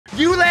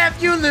You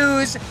laugh, you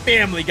lose.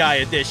 Family Guy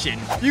edition.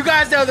 You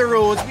guys know the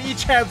rules. We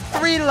each have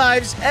 3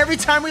 lives. Every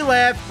time we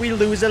laugh, we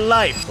lose a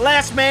life.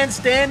 Last man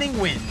standing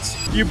wins.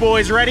 You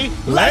boys ready?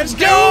 Let's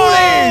do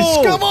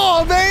this! Come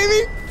on,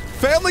 baby!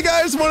 Family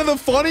Guy is one of the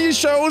funniest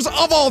shows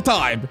of all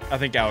time. I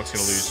think Alex is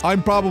gonna lose.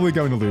 I'm probably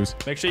going to lose.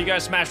 Make sure you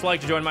guys smash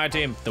like to join my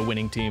team, the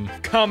winning team.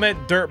 Comment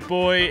Dirt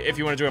Boy if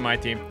you want to join my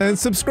team. And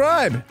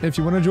subscribe if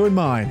you want to join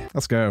mine.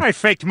 Let's go. I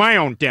faked my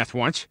own death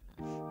once.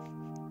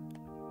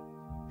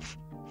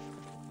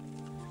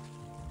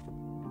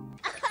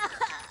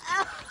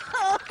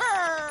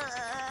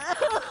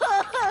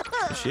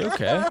 Is she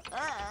okay?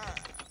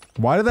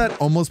 Why did that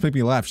almost make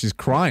me laugh? She's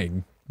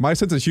crying. My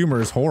sense of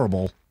humor is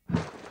horrible.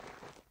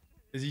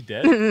 Is he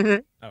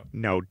dead? Oh.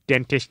 No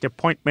dentist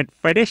appointment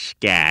for this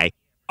guy.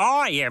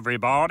 Hi,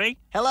 everybody.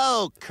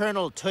 Hello,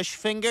 Colonel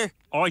Tushfinger.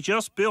 I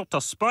just built a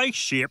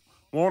spaceship.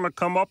 Want to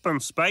come up in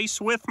space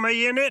with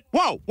me in it?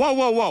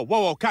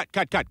 Whoa,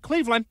 cut.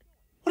 Cleveland,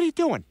 what are you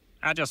doing?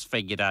 I just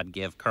figured I'd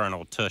give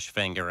Colonel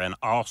Tushfinger an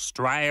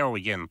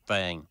Australian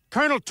thing.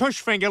 Colonel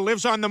Tushfinger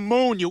lives on the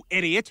moon, you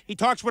idiot. He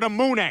talks with a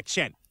moon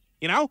accent.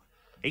 You know?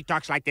 He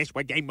talks like this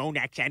with a moon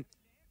accent.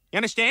 You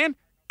understand?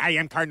 I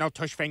am Colonel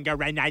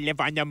Tushfinger and I live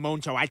on the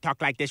moon, so I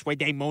talk like this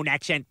with a moon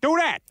accent. Do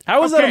that!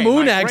 How is that a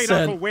moon my accent? Great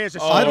uncle wears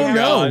a I don't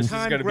know. This is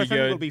gonna be Griffin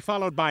good. will be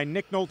followed by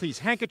Nick Nolte's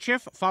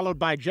handkerchief, followed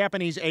by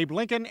Japanese Abe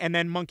Lincoln, and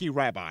then Monkey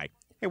Rabbi.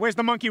 Hey, where's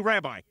the Monkey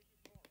Rabbi?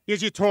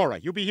 Here's your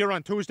Torah. You'll be here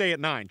on Tuesday at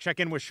 9. Check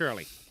in with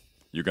Shirley.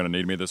 You gonna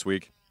need me this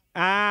week?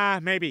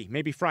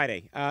 Maybe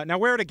Friday. Now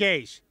where are the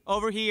gays?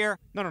 Over here.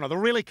 No, the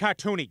really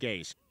cartoony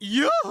gays.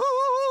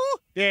 Yoo-hoo!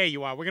 There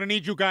you are. We're gonna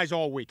need you guys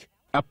all week.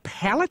 A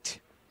pallet?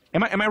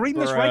 Am I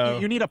reading this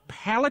right? You need a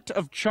pallet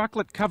of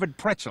chocolate-covered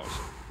pretzels.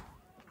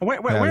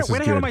 Where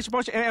the hell am I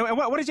supposed to...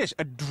 what is this?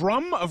 A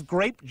drum of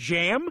grape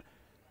jam?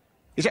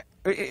 Is that...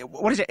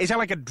 what is it? Is that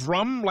like a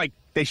drum like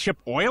they ship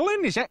oil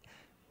in? Is that...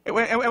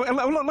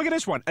 look at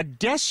this one. A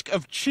desk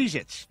of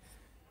Cheez-Its.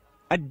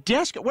 A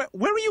desk... Where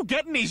are you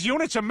getting these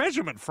units of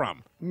measurement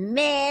from?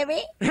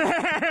 Mary?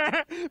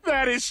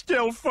 That is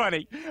still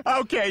funny.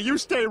 Okay, you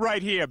stay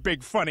right here,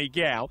 big funny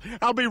gal.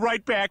 I'll be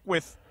right back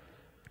with...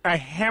 a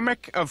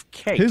hammock of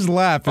cake. His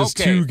laugh is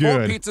too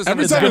good.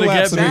 Every time he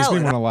laughs, it makes me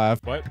want to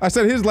laugh. What? I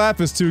said his laugh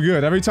is too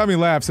good. Every time he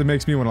laughs, it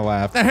makes me want to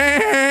laugh.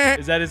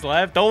 Is that his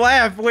laugh? Don't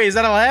laugh. Wait, is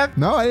that a laugh?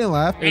 No, I didn't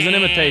laugh. It was an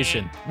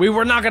imitation. We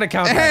were not gonna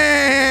count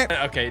that.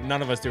 Okay,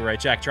 none of us do right.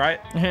 Jack, try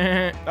it.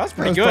 That was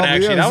pretty That was good, probably-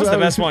 actually. yeah, That was the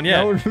best one yet.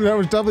 That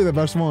was definitely the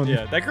best one.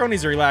 Yeah, that girl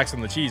needs to relax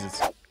on the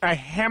Cheez-Its. A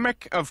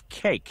hammock of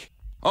cake.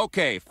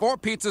 Okay, 4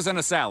 pizzas and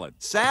a salad.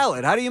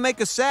 Salad? How do you make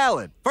a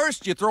salad?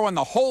 First, you throw in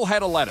the whole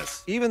head of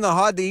lettuce. Even the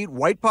hard-to-eat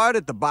white part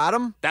at the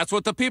bottom? That's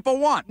what the people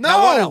want. No!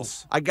 Now what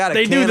else? I got a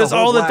They can do this of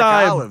whole all the black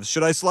time. olives.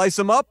 Should I slice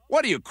them up?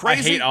 What are you,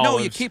 crazy? hate No, you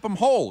olives. keep them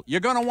whole.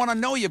 You're gonna want to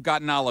know you've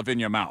got an olive in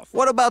your mouth.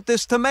 What about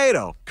this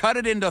tomato? Cut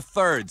it into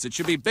thirds. It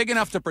should be big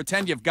enough to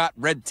pretend you've got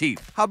red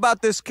teeth. How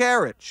about this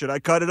carrot? Should I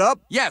cut it up?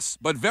 Yes,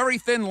 but very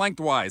thin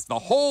lengthwise. The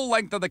whole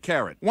length of the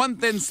carrot. One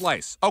thin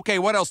slice. Okay,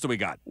 what else do we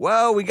got?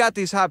 Well, we got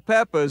these hot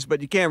peppers, but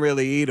you can't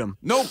really eat them.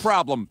 No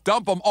problem.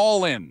 Dump them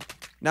all in.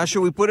 Now,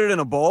 should we put it in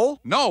a bowl?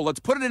 No, let's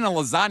put it in a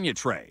lasagna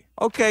tray.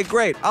 Okay,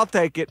 great. I'll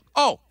take it.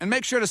 Oh, and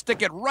make sure to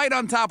stick it right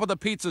on top of the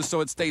pizza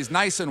so it stays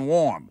nice and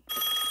warm.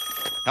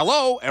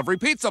 Hello, every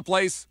pizza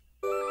place.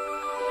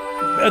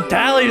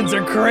 Italians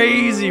are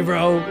crazy,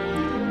 bro.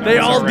 They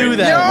all do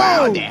that.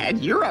 Wow, Dad,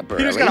 you're up early.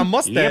 Peter's got a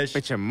mustache. Yep,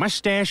 it's a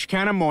mustache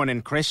kind of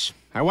morning, Chris.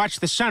 I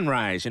watched the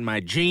sunrise in my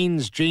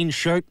jeans, jean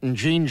shirt, and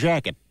jean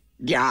jacket.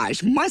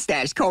 Gosh,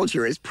 mustache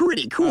culture is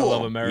pretty I cool.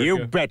 love America.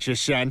 You betcha,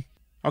 son.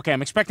 Okay,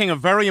 I'm expecting a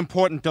very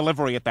important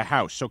delivery at the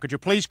house, so could you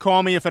please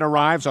call me if it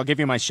arrives? I'll give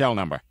you my cell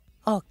number.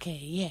 Okay,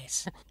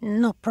 yes.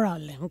 No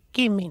problem.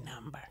 Give me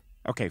number.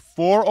 Okay,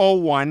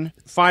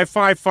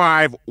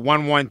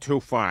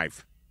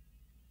 401-555-1125.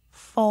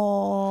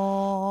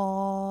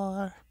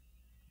 4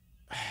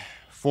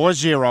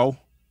 40.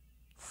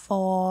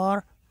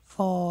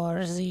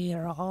 440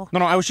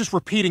 No, I was just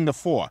repeating the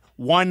 4.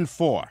 14.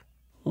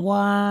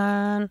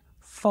 1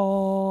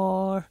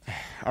 4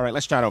 All right,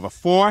 let's start over.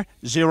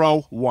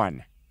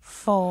 401.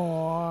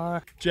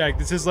 4. Jack,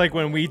 this is like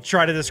when we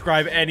try to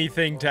describe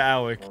anything to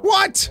Alec.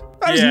 What?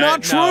 That is Yeah,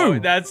 not true. No,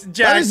 that's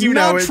Jack. That is you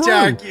know not it.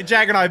 true.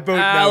 Jack and I both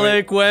know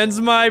Alec, when's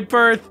my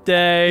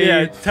birthday? it.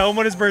 Yeah, tell him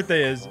when his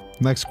birthday is.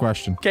 Next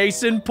question.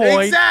 Case in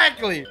point.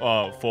 Exactly.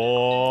 Oh,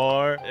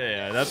 4.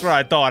 Yeah, that's what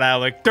I thought,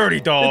 Alec.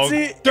 Dirty dog.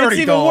 It's Dirty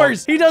even dog.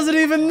 worse. He doesn't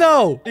even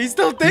know. He's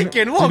still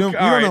thinking. You Look, don't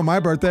all right. know my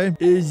birthday.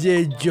 Is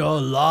it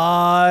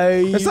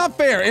July? It's not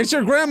fair. It's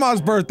your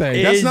grandma's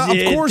birthday. That's not.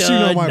 Of course you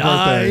know my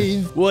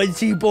birthday. Was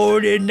he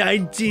born in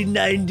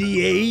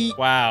 1998?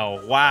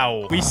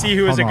 Wow. We see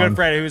who is a Hold good on.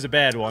 friend and who's a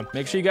bad one.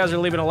 Make sure you guys are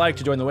leaving a like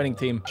to join the winning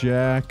team.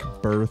 Jack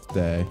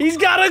birthday. He's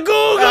got to Google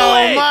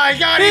Oh it. my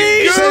God,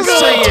 He's he's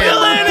Googling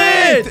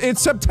Googling it.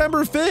 It's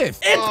September 5th.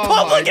 It's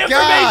public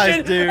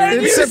information, dude.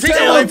 and It's he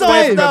September still 5th.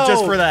 doesn't know.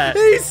 Just for that.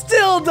 He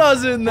still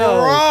doesn't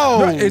know.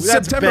 Bro, It's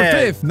that's September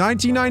bad. 5th,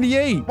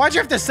 1998. Why'd you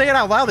have to say it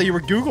out loud that you were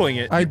Googling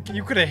it?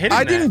 You could have hidden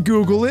I that. didn't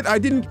Google it. I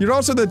didn't. You're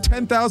also the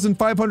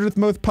 10,500th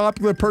most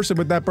popular person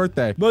with that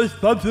birthday. Most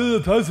popular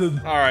person.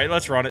 All right,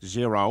 let's run it.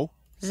 0,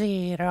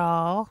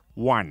 0,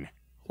 1.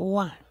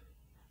 1,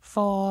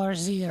 4,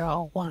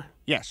 0, 1.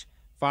 Yes.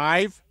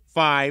 5,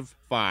 5,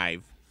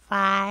 5.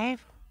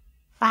 5,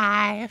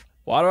 5.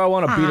 Why do I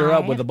want to beat her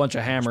up with a bunch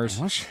of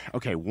hammers?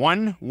 Okay,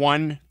 1,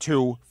 1,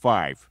 2,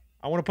 5.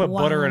 I want to put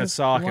butter in a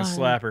sock and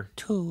slap her.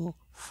 2,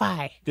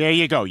 5. There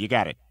you go. You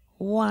got it.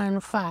 1,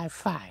 5,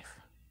 5.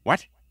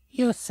 What?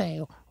 You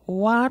say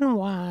 1,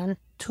 1,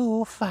 2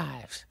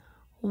 5s.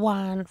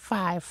 1,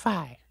 5,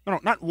 5. No,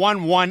 not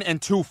 1, 1,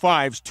 and 2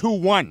 5s. 2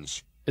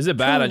 1s. Is it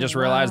bad? I just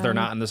realized they're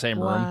not in the same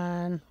room.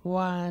 1,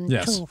 1,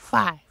 Yes. 2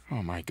 5.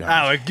 Oh, my God.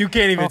 Alec, you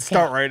can't even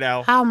start right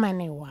now. How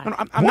many ones?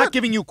 I'm not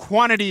giving you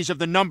quantities of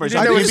the numbers. You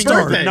I'm didn't know giving his you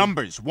the birthday.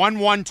 numbers. 1,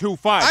 1, 2,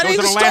 5. I Those didn't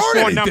are the last start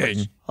 4 anything.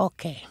 numbers.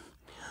 Okay.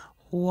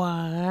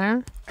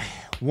 1,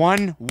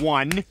 1,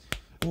 1,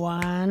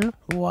 1,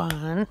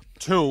 1,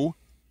 2.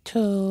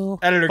 2.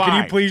 Editor, can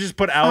you 5. please just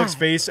put Alec's 5.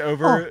 face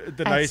over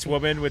the I nice see.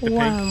 woman with the pink?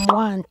 1,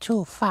 1,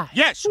 2 5.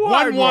 Yes,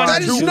 1, 1,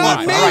 That 2, is 5.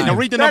 not me. All right, now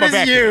read the That number is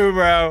back. to me. you,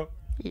 bro.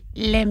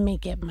 Let me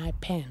get my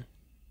pen.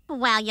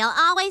 Well, you'll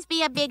always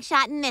be a big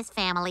shot in this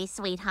family,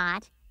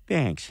 sweetheart.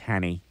 Thanks,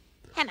 honey.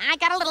 And I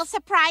got a little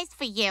surprise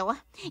for you.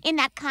 In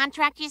that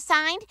contract you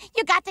signed,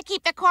 you got to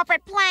keep the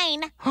corporate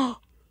plane.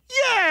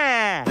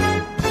 Yeah!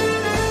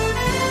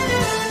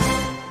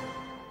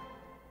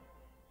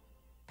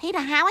 Peter,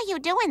 how are you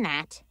doing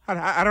that?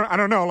 I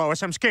don't know,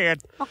 Lois. I'm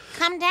scared. Well,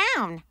 come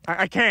down.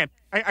 I can't.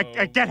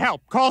 I get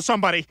help. Call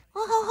somebody.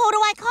 Well, who do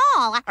I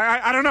call?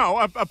 I don't know.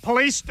 A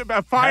police,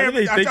 a fire, How do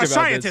they think a about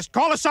scientist. this?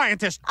 Call a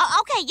scientist.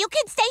 Okay, you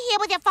can stay here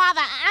with your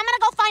father. I'm gonna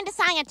go find a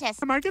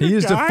scientist. Am I gonna He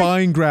is die?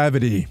 defying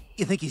gravity.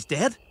 You think he's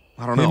dead?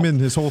 I don't Him know.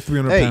 and his whole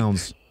 300 Hey.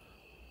 pounds.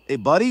 Hey,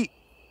 buddy.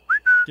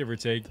 Give or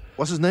take.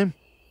 What's his name?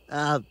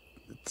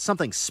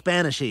 Something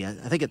Spanishy.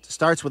 I think it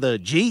starts with a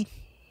G.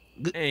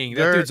 Dang,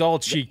 that dude's all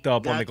cheeked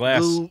up on the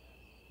glass.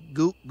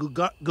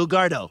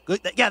 Gugardo.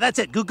 Yeah, that's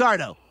it.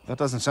 Gugardo. That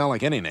doesn't sound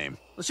like any name.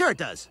 Well, sure it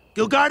does.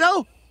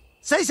 Gugardo?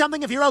 Say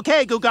something if you're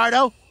okay,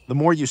 Gugardo. The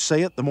more you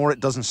say it, the more it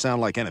doesn't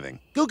sound like anything.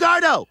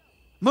 Gugardo!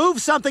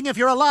 Move something if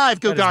you're alive,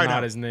 That Gugardo. is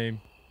not his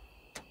name.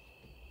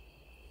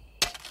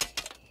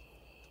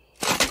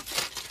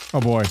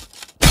 Oh, boy.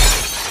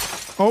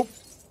 Oh.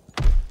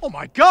 Oh,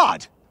 my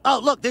God! Oh,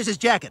 look, there's his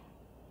jacket.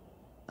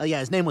 Oh, yeah,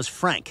 his name was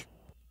Frank.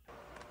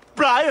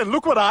 Brian,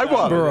 look what I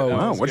won. Bro.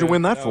 Wow, what'd you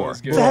win that for? Was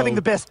good. For having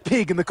the best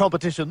pig in the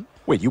competition.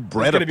 Wait, you It's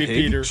bred a gonna be pig?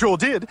 Peter. Sure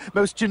did.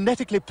 Most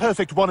genetically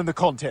perfect one in the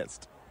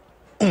contest.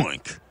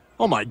 Oink.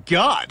 Oh my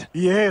God.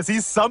 Yes,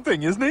 he's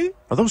something, isn't he?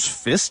 Are those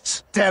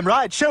fists? Damn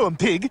right. Show him,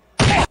 pig.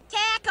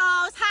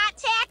 Tacos, hot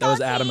tacos. That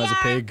was Adam as a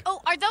here. pig. Oh,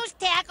 are those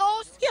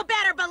tacos? You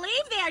better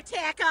believe they're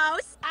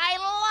tacos. I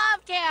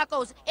love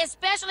tacos,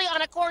 especially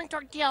on a corn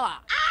tortilla.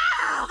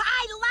 Oh,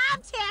 I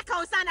love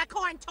tacos on a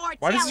corn tortilla.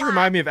 Why does this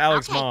remind me of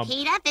Alex's okay, mom?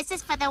 Peter, this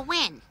is for the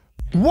win.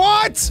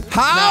 What?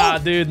 How? Nah,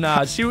 dude,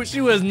 nah. She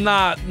was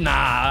not. Nah,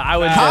 I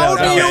would. How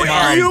say do that was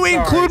mine. you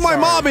include my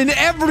mom in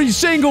every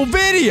single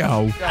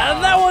video?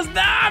 That was not.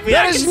 I mean,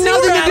 That I has can see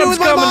nothing where to do Adam's with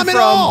my coming mom at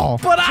from, all.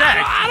 But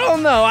Jack. I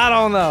don't know. I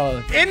don't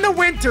know. In the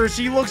winter,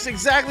 she looks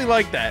exactly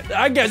like that.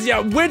 I guess yeah,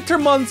 winter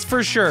months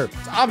for sure.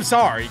 I'm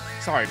sorry.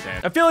 Sorry,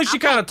 Dad. I feel like she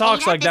Okay, kind of talks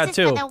Peter, like that this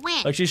is too. for the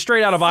win. Like she's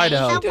straight out of Say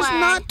Idaho. the Does word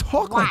not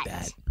talk like what?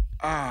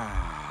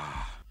 that.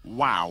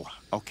 Wow.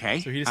 Okay.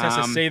 So he just has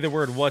to say the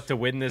word what to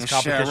win this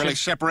competition? really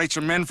separates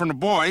the men from the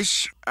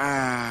boys.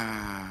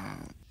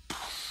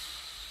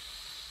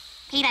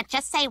 Peter,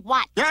 just say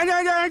what?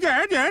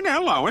 Yeah,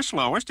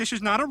 Lois. This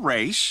is not a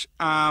race.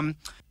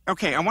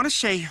 Okay, I want to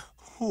say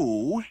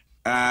who.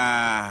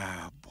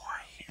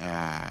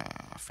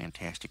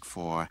 Fantastic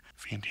Four.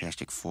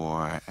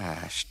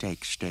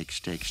 Steak.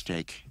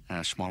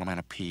 Small amount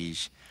of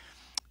peas.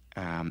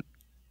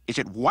 Is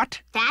it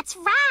what? That's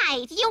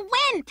right. You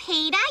win,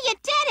 Peter. You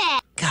did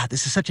it. God,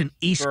 this is such an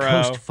East Bro.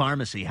 Coast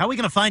pharmacy. How are we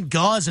going to find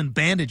gauze and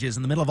bandages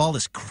in the middle of all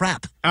this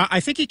crap? I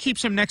think he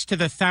keeps him next to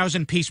the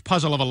 1,000-piece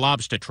puzzle of a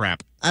lobster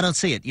trap. I don't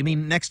see it. You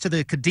mean next to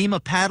the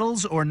Kadima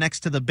paddles or next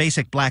to the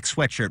basic black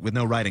sweatshirt with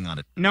no writing on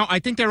it? No, I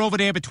think they're over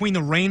there between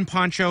the rain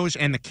ponchos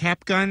and the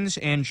cap guns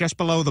and just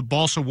below the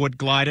balsa wood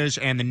gliders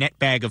and the net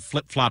bag of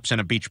flip-flops and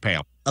a beach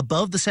pail.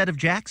 Above the set of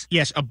jacks?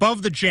 Yes,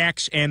 above the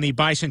jacks and the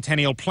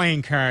bicentennial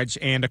playing cards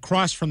and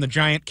across from the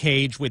giant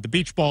cage with the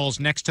beach balls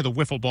next to the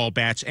wiffle ball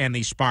bats and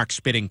the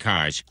spark-spitting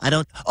cars.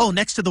 Oh,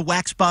 next to the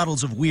wax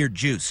bottles of weird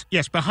juice.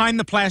 Yes, behind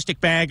the plastic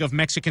bag of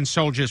Mexican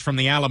soldiers from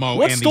the Alamo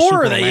What and store the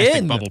are super they elastic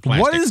in? bubble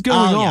plastic. What is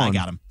going going yeah, on? I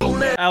got him.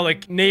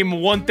 Alec,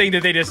 name one thing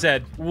that they just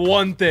said.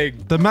 One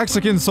thing. The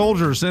Mexican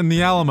soldiers in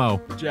the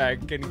Alamo.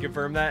 Jack, can you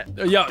confirm that?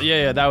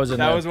 Yeah, that was in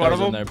there. That was one of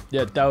them? in there.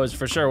 Yeah, that was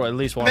for sure at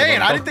least one of them.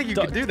 Man, I didn't think you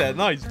could do that.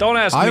 Nice. Don't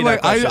ask me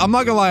that question. I'm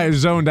not gonna lie, I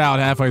zoned out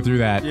halfway through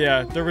that.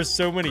 Yeah, there were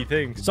so many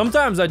things.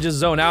 Sometimes I just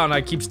zone out and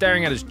I keep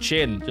staring at his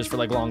chin just for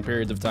like long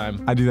periods of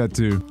time. I do that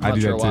too. I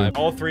do that too.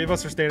 All three of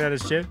us are staring at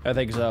his chin? I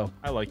think so.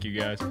 I like you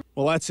guys.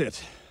 Well, that's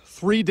it.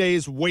 3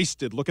 days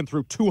wasted looking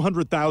through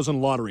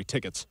 200,000 lottery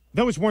tickets.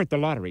 Those weren't the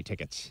lottery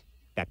tickets.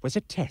 That was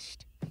a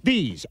test.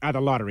 These are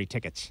the lottery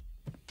tickets.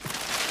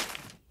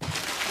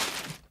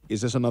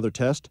 Is this another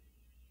test?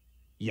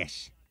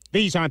 Yes.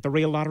 These aren't the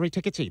real lottery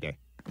tickets either.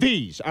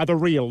 These are the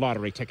real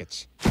lottery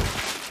tickets.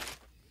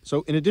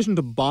 So, in addition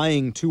to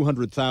buying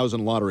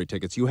 200,000 lottery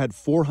tickets, you had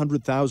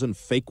 400,000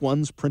 fake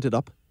ones printed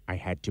up? I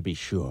had to be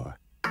sure.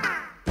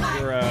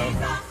 Bro.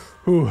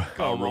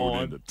 Come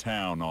on. Into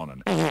town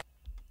on an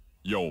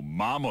yo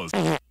mama's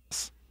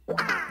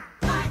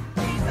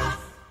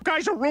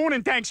Guys are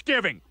ruining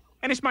Thanksgiving.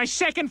 And it's my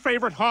second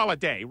favorite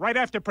holiday, right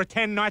after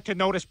Pretend Not to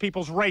Notice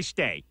People's Race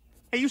Day.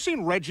 Hey, you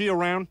seen Reggie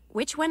around?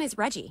 Which one is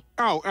Reggie?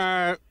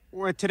 Oh,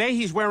 well, today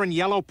he's wearing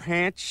yellow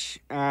pants,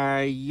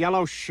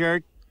 yellow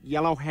shirt,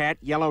 yellow hat,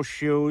 yellow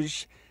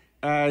shoes.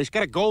 He's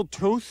got a gold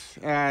tooth,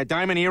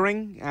 diamond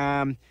earring.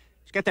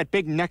 He's got that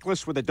big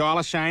necklace with a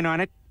dollar sign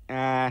on it.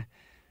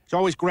 He's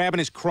always grabbing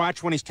his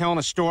crotch when he's telling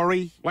a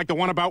story, like the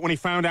one about when he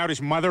found out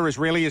his mother is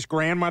really his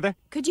grandmother.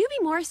 Could you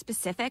be more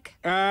specific?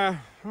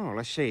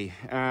 Let's see.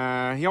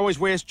 He always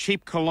wears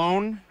cheap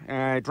cologne,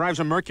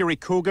 drives a Mercury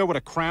Cougar with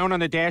a crown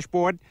on the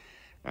dashboard,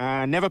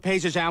 never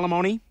pays his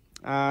alimony.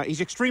 He's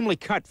extremely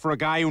cut for a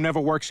guy who never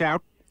works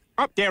out.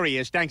 Oh, there he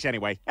is. Thanks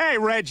anyway. Hey,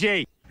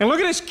 Reggie. And look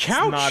at this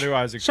couch. Not who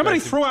I was expecting. Somebody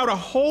threw out a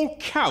whole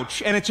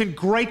couch, and it's in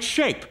great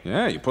shape.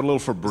 Yeah, you put a little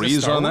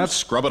Febreze on that,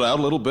 scrub it out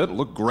a little bit,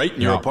 look great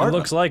in your apartment. It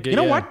looks like it, You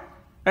know what?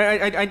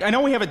 I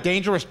know we have a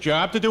dangerous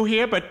job to do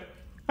here, but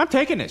I'm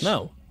taking this.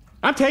 No.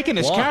 I'm taking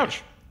this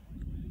couch.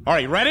 All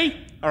right, ready?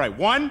 All right,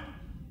 1,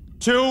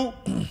 2,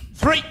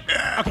 3.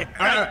 Okay,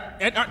 all right.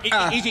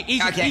 Easy.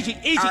 Easy.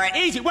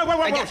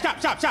 Wait.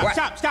 Stop.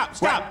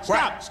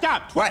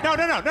 What?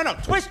 No.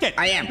 Twist it.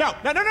 I am. No.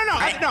 Other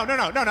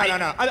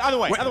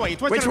way. You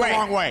twist it the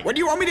wrong way. What do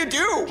you want me to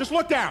do? Just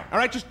look down. All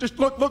right, just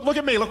look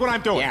at me. Look what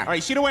I'm doing. Yeah. All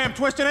right, see the way I'm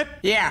twisting it?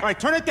 Yeah. All right,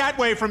 turn it that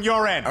way from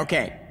your end.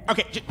 Okay.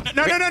 Okay.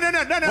 No. All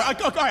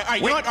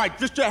right. You know what? All right,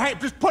 just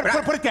put it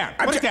down. Put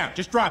it down.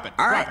 Just drop it.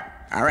 All right.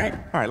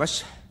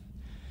 Let's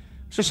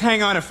just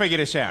hang on and figure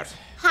this out.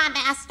 There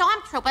are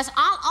stormtroopers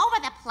all over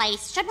the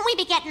place. Shouldn't we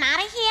be getting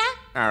out of here?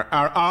 All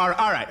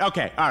right.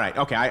 Okay. I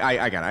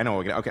got it. I know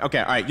what we're gonna. Okay.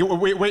 All right.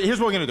 Here's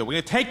what we're gonna do. We're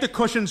gonna take the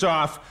cushions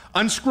off,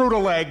 unscrew the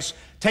legs,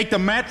 take the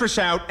mattress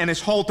out, and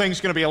this whole thing's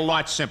gonna be a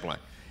lot simpler.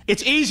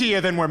 It's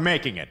easier than we're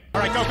making it. All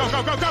right, go.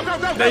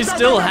 They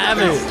still have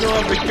it. Still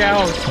have the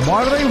couch.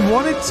 Why do they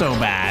want it so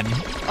bad? All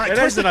right, It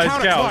twist is a it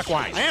nice couch.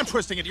 counterclockwise. I am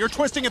twisting it. You're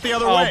twisting it the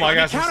other Oh way. my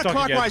gosh, I'm stuck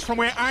Counterclockwise again. from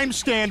where I'm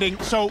standing,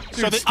 so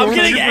that I'm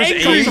getting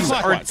angry. Aims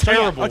are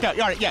terrible. Okay, all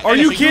right, yeah. Are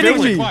you so kidding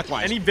do it me?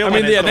 clockwise. Any I villain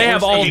mean, has yeah, the they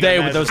have worst all aim day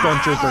in with that. those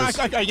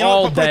stormtroopers. You know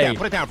All what? Put day.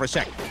 it down for a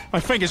second. My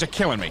fingers are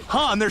killing me.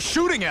 Han, they're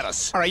shooting at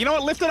us. All right, you know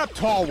what? Lift it up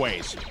tall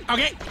ways.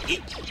 Okay.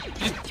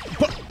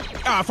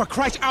 For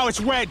Christ! Oh, it's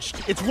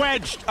wedged. It's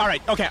wedged. All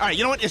right. Okay. All right.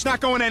 You know what? It's not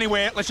going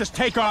anywhere. Let's just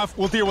take off.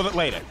 We'll deal with it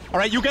later. All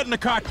right. You get in the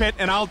cockpit,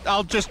 and I'll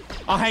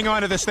hang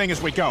on to this thing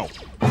as we go.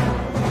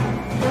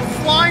 We're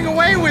flying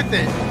away with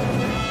it.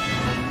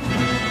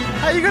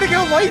 How are you gonna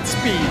go light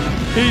speed?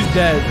 He's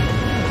dead.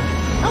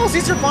 How is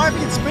he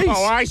surviving in space?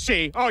 Oh, I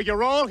see. Oh,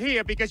 you're all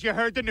here because you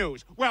heard the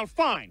news. Well,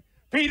 fine.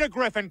 Peter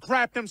Griffin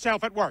crapped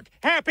himself at work.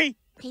 Happy?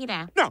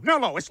 Peter. No,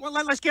 Lois.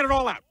 Let's get it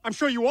all out. I'm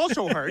sure you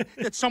also heard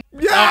that some.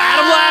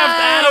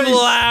 Adam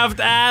laughed.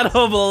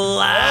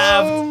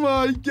 Oh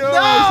my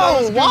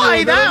gosh. No,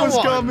 why that was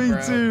one? coming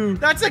Bro. too.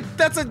 That's a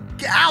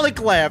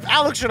Alec laugh.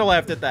 Alec should have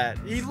laughed at that.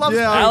 He loves.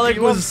 Yeah, Alec he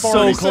was loves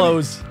so farting.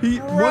 close.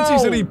 Once he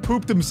said he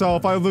pooped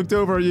himself, I looked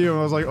over at you and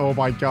I was like, oh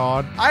my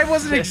god. I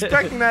wasn't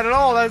expecting that at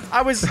all.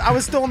 I was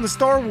still in the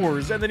Star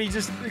Wars, and then he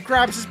just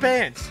grabs his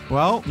pants.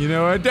 Well, you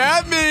know what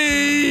that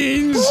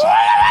means.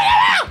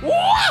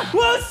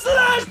 Let's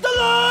slash the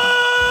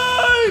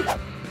life!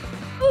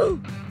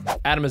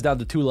 Adam is down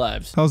to 2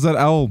 lives. How's that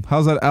L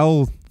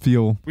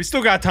feel? We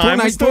still got time.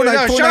 Fortnite.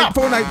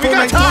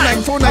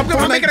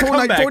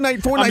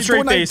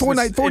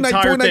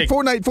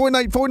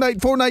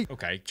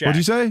 Okay, Jack. What'd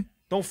you say?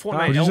 Don't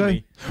Fortnite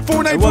me.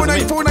 Fortnite.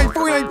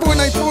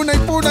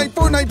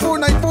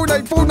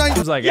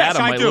 Seems like Yes,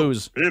 Adam I might do.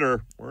 lose.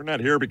 Peter, we're not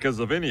here because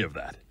of any of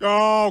that.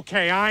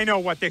 Okay, I know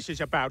what this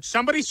is about.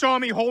 Somebody saw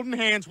me holding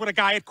hands with a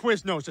guy at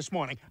Quiznos this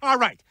morning. All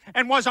right.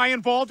 And was I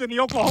involved in the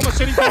Oklahoma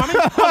City bombing? A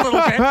little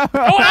bit. Oh, Alec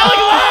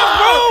laughed,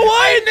 bro!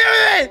 I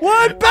knew it!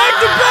 What? Back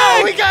to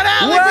back! We got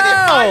Alec within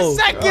 5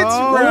 seconds,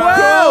 bro!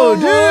 Wow,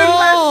 dude!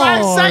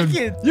 Last 5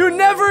 seconds! You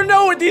never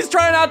know with these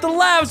try not to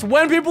laughs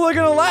when people are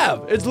gonna laugh.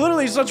 It's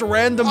literally such random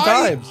random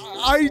times.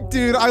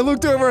 Dude, I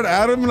looked over at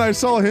Adam and I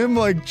saw him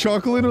like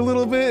chuckling a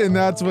little bit, and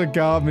that's what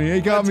got me.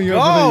 It got me over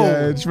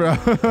the edge, bro.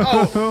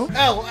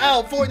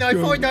 Oh,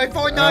 Fortnite, Fortnite,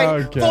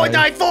 Fortnite, Okay.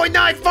 Fortnite,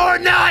 Fortnite,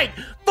 Fortnite,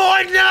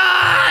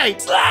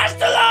 Fortnite! Slash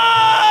the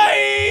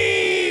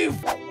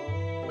life!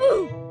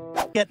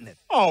 Getting it.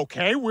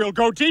 Okay, we'll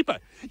go deeper.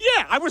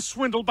 Yeah, I was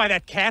swindled by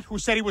that cat who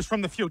said he was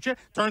from the future.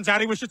 Turns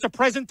out he was just a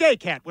present-day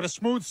cat with a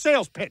smooth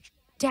sales pitch.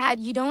 Dad,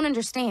 you don't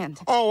understand.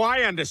 Oh,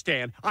 I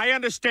understand. I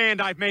understand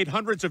I've made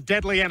hundreds of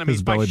deadly enemies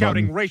His by belly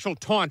shouting button. racial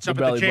taunts up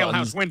at belly the jailhouse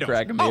button's windows.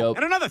 cracking me up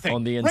And another thing,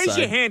 on the raise your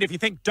inside. hand if you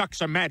think ducks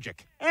are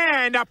magic.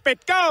 And up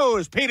it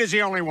goes. Peter's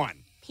the only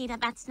one. Peter,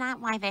 that's not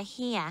why we're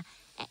here.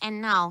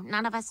 And no,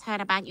 none of us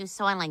heard about you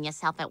soiling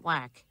yourself at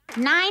work.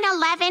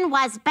 9/11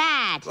 was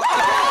bad.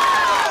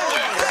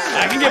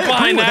 I can get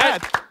behind that.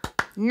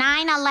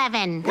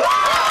 9/11.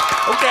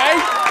 Okay.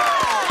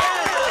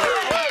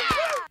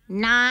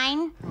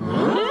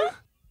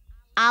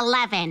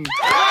 9/11.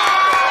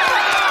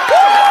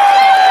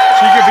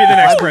 She could be the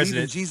next If I believe in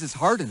president. Jesus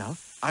hard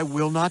enough, I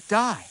will not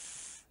die.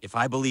 If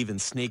I believe in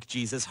Snake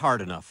Jesus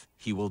hard enough,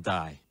 he will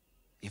die.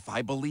 If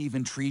I believe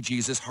in Tree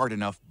Jesus hard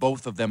enough,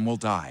 both of them will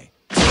die.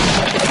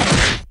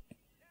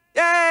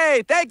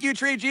 Yay! Thank you,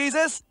 Tree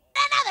Jesus.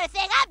 Another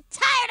thing, I'm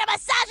tired of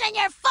massaging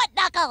your foot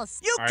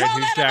knuckles. You All right, call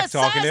who's that a Jack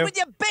massage talking to? with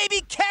your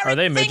baby carrot Are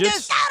they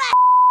midgets?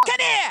 Come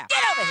here!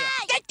 Get over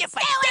here! Get your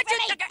face! You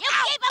keep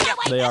them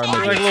away They are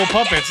They're like little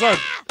puppets. Look.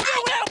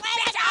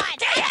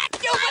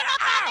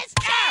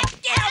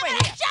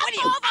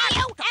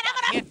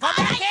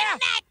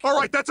 All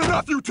right, that's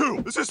enough, you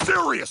two. This is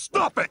serious.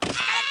 Stop it.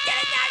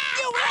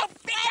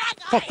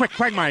 Oh, quick,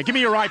 Quagmire, give me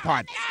your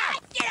iPod.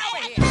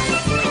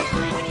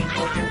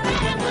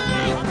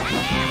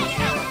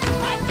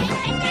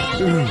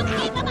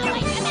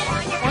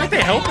 Why aren't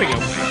they helping him?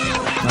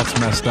 That's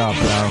messed up,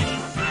 bro.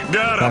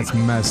 That's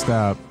messed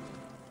up.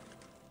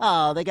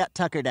 Oh, they got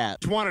tuckered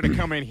out. Just wanted to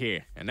come in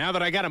here, and now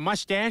that I got a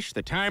mustache,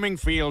 the timing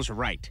feels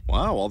right.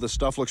 Wow, all this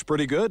stuff looks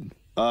pretty good.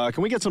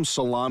 Can we get some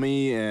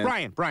salami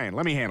and... Brian,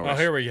 let me handle Oh, this.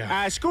 here we go.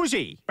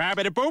 Scusi,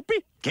 babidi-boopy?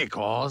 Che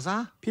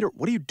cosa? Peter,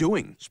 what are you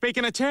doing?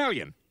 Speaking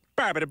Italian.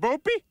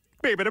 Babidi-boopy?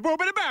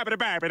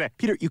 Babidi-boopity-babidi-babidi.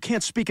 Peter, you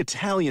can't speak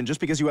Italian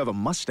just because you have a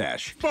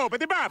mustache.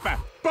 Boopity-bapa.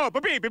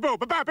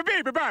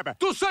 Boop-a-beep-boop-a-bapa-beep-a-bapa.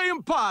 Tu sei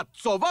un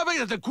pazzo, va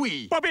via da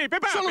qui.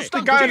 Boop-beep-bapa.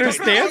 The guy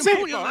understands it?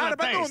 Ti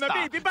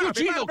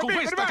uccido con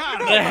questa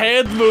carne. The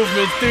hand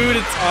movements, dude.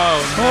 It's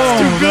Oh,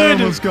 too good.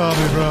 That almost got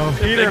me, bro.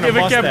 Peter and a If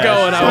it kept mustache.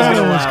 going, I was That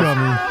gonna almost laugh. got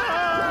me.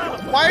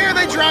 Why are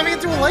they driving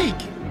into a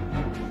lake?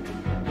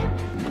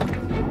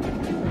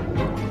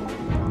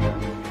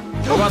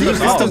 What about this?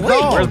 deep is the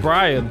dog? Where's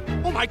Brian?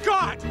 Oh, my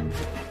God.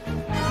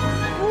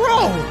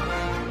 Bro!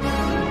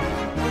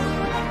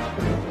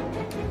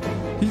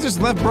 He just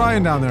left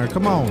Brian down there.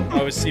 Come on.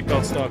 Oh, his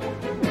seatbelt stuck.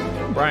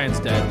 Brian's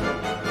dead.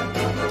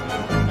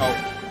 Oh.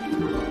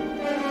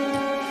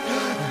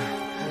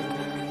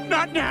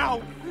 Not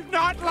now.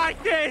 Not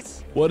like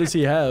this. What does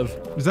he have?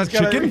 Is that He's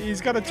got chicken?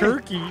 he's got a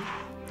turkey.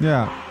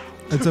 Yeah.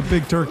 It's a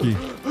big turkey.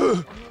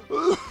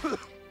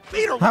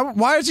 Peter,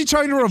 Why is he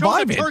trying to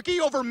revive chose it? a turkey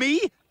over me?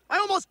 I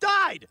almost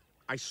died.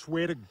 I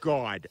swear to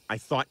God, I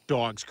thought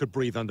dogs could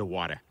breathe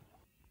underwater.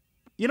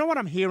 You know what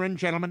I'm hearing,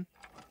 gentlemen?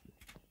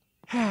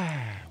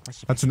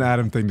 That's an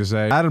Adam thing to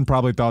say. Adam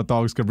probably thought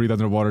dogs could breathe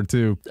underwater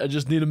too. I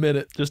just need a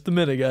minute. Just a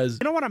minute, guys. You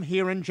know what I'm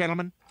hearing,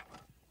 gentlemen?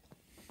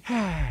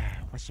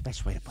 What's the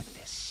best way to put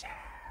this?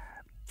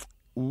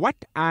 What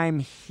I'm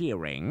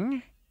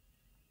hearing...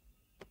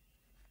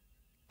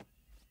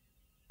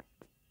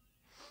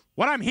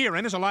 What I'm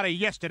hearing is a lot of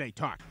yesterday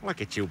talk.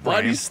 Look at you,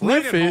 Brian. Why'd he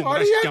sniff it? Why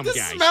do you have to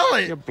smell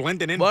it? You're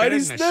blending in Why'd better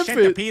he than a sniff it?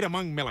 centipede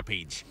among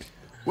millipedes.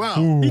 Well,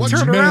 Ooh, He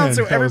turned man, around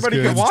so that was everybody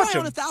good. could watch Try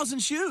on him. 1,000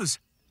 shoes.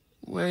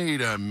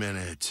 wait a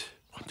minute.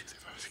 1, 2, 3,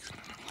 4, 6,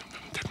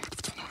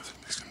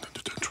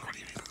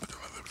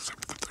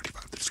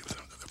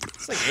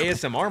 It's like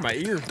ASMR in my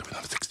ear.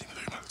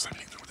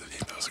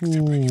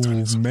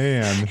 Ooh,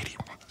 man.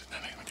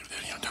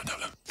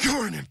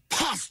 You're an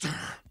imposter.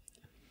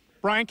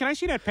 Brian, can I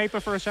see that paper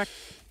for a sec?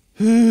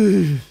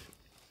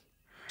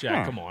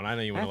 Jack, come on. I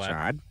know you want to That's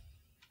laugh. odd.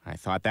 I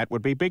thought that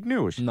would be big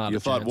news. Not You a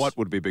thought chance. what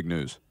would be big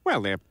news?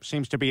 Well, there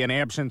seems to be an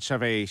absence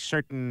of a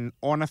certain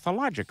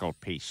ornithological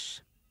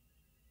piece.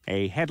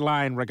 A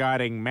headline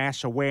regarding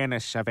mass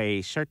awareness of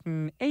a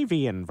certain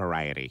avian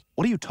variety.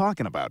 What are you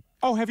talking about?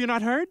 Oh, have you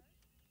not heard?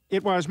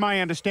 It was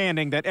my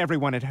understanding that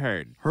everyone had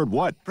heard. Heard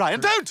what? Brian,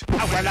 don't!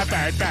 Oh, well, a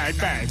bird.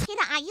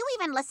 Peter, are you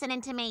even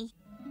listening to me?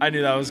 I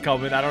knew that was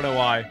coming. I don't know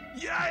why.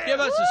 Give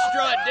us a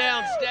strut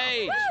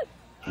downstage.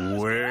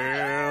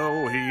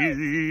 Well,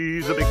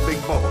 he's a big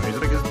boy. He's the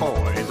biggest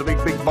boy. He's a big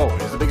boy.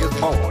 He's the biggest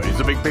boy. He's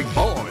a big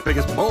boy.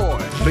 Biggest boy.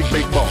 Big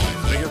boy.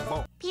 Biggest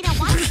boy. Peter,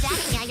 what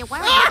exactly are you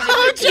worried about?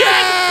 Oh,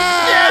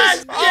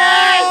 Yes!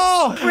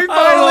 Oh! We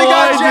finally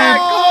got Jack!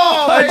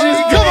 Oh, I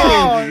just come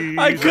on!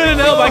 I couldn't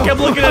help. I kept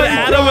looking at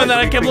Adam, and then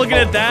I kept looking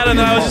at that, and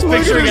then I was just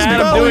picturing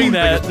Adam doing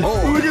that.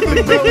 Look at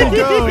the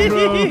belly go,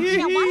 bro.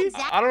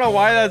 I don't know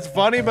why that's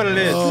funny, but it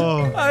is.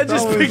 Oh, I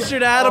just that was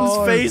pictured Adam's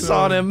face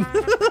on awesome.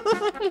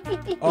 him.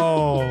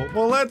 Oh,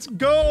 well, let's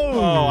go. Oh,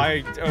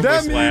 I almost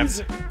that means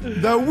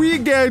laughed. that we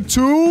get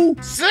to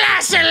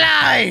Slash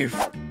Alive!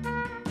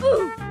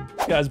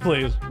 Guys,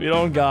 please. We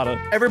don't gotta.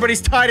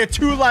 Everybody's tied at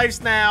 2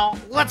 lives now.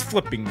 Let's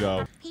flip and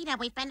go. Peter,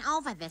 we've been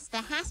over this.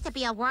 There has to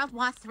be a World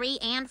War III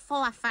and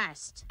IV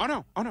first. Oh,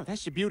 no.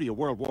 That's the beauty of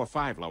World War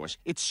V, Lois.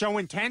 It's so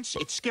intense,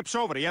 it skips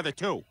over the other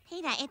two.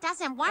 Peter, it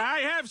doesn't work. I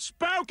have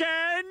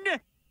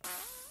spoken!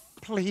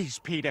 Please,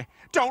 Peter,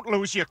 don't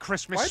lose your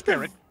Christmas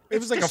spirit. It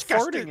was like a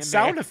disgusting farting in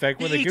sound there.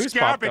 effect when He the eats goose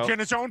popped garbage up. in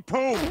his own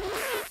poo.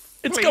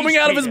 It's Please, coming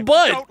out of his Peter,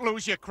 butt. Don't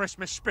lose your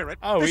Christmas spirit.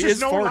 Oh, this he is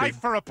is no farting. life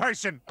for a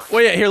person.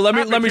 Wait, yeah, here, let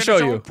me Garbage show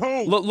in his you. own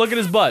poo. Look at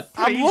his butt.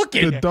 I'm Please,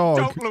 looking. The dog.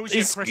 Don't lose your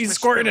He's Christmas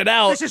squirting spirit. it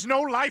out. This is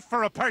no life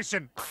for a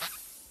person.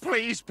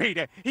 Please,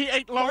 Peter. He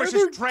ate there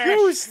Lois's trash.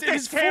 ghosts in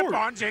There's his fart?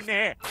 tampons in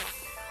there.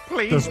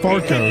 Please, There's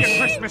fart Peter, ghosts. your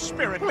Christmas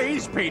spirit.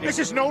 Please, Peter. This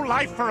is no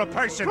life for a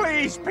person.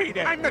 Please,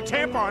 Peter. I'm the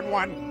tampon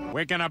one.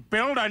 We're gonna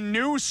build a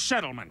new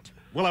settlement.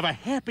 We'll have a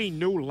happy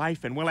new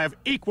life, and we'll have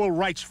equal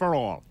rights for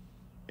all.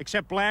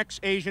 Except blacks,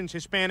 Asians,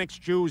 Hispanics,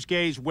 Jews,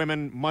 gays,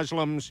 women,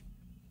 Muslims.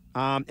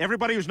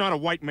 Everybody who's not a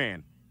white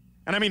man.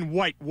 And I mean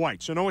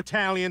white. So no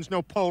Italians,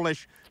 no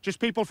Polish. Just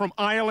people from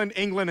Ireland,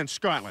 England, and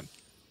Scotland.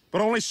 But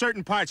only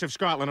certain parts of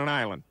Scotland and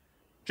Ireland.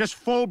 Just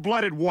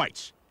full-blooded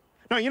whites.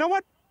 No, you know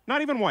what?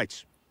 Not even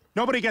whites.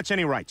 Nobody gets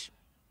any rights.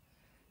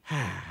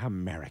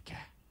 America.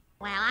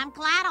 Well, I'm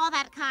glad all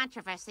that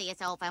controversy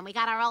is over and we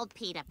got our old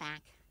Peter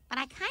back. But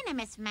I kind of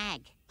miss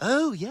Meg.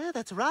 Oh, yeah,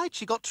 that's right.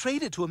 She got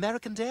traded to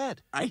American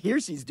Dad. I hear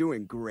she's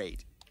doing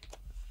great.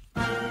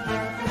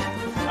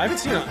 I haven't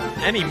seen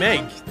any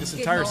Meg this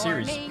entire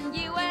series.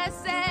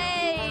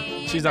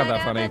 USA. She's not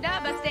that funny.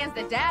 Stands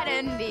the dad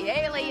and the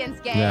aliens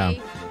gay. Yeah.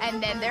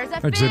 And then there's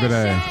a Exhibit fish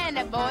A. and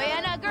a boy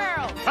and a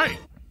girl. Hey!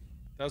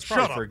 That was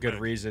probably Shut for up, a good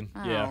Meg. reason.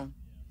 Oh, Yeah.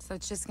 So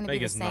it's just gonna Meg be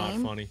the is not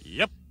same? funny.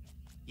 Yep.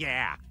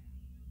 Yeah.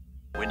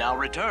 We now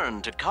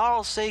return to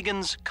Carl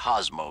Sagan's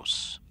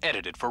Cosmos,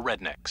 edited for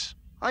Rednecks.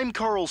 I'm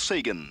Carl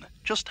Sagan.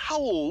 Just how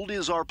old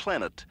is our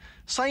planet?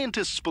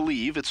 Scientists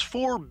believe it's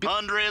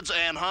hundreds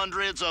and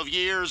hundreds of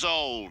years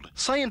old.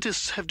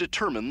 Scientists have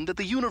determined that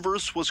the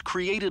universe was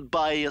created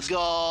by a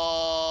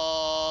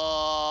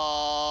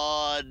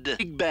God.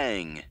 Big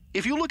Bang.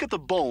 If you look at the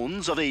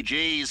bones of a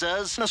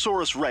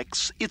Tyrannosaurus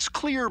Rex, it's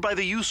clear by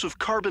the use of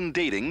carbon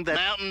dating that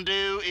Mountain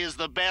Dew is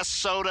the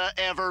best soda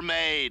ever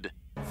made.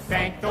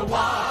 Thank the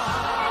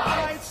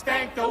whites,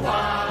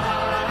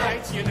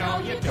 you know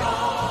you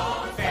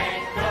don't.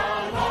 Thank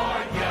the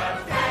Lord, you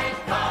thank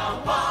the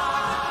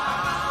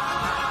whites.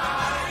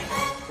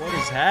 What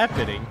is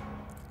happening?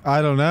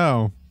 I don't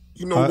know.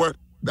 You know what?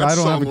 That I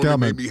don't song have a only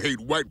comment. made me hate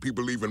white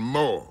people even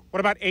more. What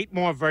about 8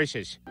 more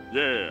verses?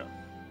 Yeah.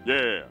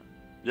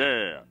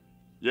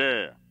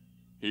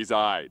 He's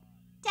eyed.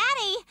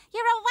 Daddy,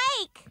 you're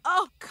awake.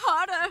 Oh,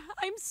 Carter,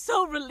 I'm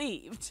so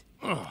relieved.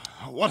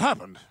 What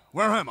happened?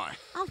 Where am I?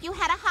 Oh, you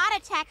had a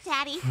heart attack,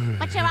 Daddy.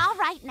 But you're all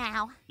right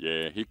now.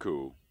 Yeah, he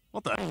cool.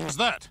 What the hell is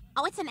that?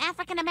 Oh, it's an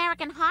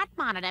African-American heart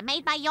monitor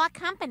made by your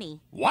company.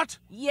 What?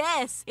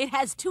 Yes, it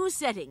has 2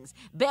 settings,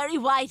 Barry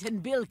White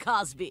and Bill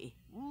Cosby.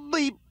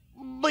 Beep,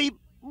 beep,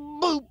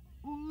 boop,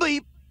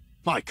 beep.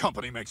 My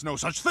company makes no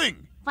such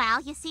thing.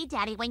 Well, you see,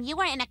 Daddy, when you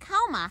were in a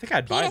coma, think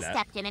I'd buy Peter that.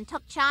 stepped in and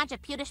took charge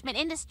of Pewterschmidt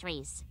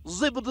Industries.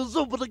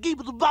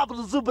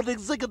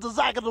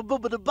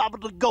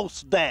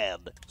 Ghost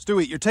Dad.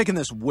 Stewie, you're taking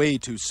this way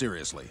too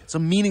seriously. It's a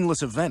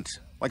meaningless event,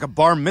 like a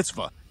bar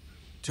mitzvah.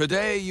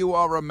 Today you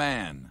are a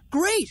man.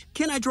 Great.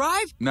 Can I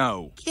drive?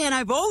 No. Can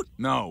I vote?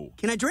 No.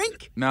 Can I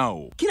drink?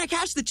 No. Can I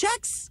cash the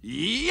checks?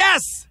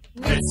 Yes!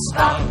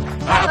 Mitzvah,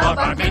 have a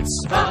bar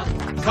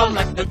mitzvah,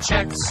 collect the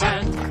checks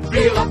and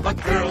reel up a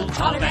girl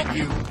taller than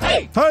you.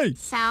 Hey! Hey!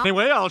 So?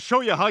 Anyway, I'll show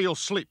you how you'll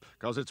sleep,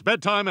 because it's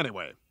bedtime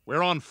anyway.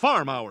 We're on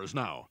farm hours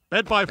now.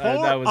 Bed by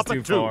 4, that was up too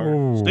at 2. far.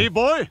 Ooh. Steve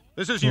boy,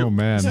 this is you. Oh,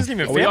 man. This isn't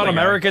even Are we on Family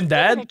Guy. American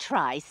Dad?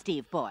 Try,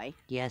 Steve boy.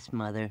 Yes,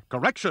 Mother.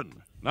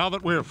 Correction. Now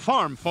that we're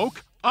farm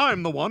folk,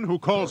 I'm the one who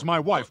calls my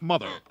wife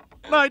mother.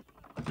 Night.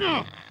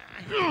 Oh,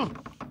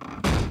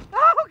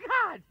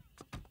 God!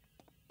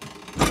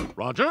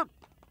 Roger.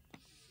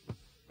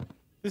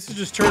 This is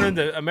just turned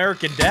into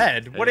American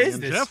Dad. What is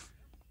Alien this? Jeff?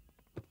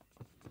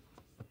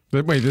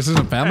 Wait, this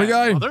isn't Family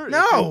Guy? Mother, if No.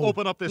 you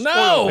open up this oil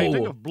No!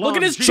 painting of Look at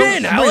blonde his cheeks-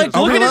 chin, Alex!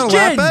 Are Look we at his allowed to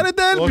laugh chin! at it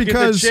then? Look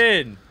Because at the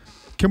chin.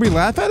 can we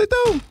laugh at it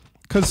though?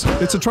 Because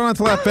it's a Try Not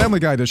to Laugh Family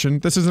Guy edition.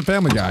 This isn't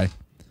Family Guy.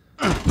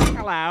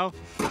 Hello.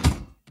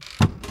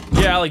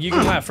 Yeah, Alec, you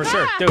can laugh for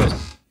sure. Do it.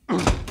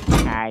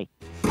 Hi.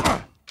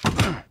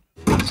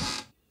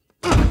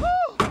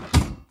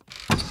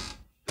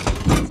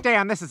 Stay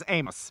on, this is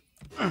Amos.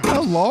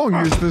 How long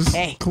is this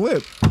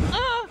clip?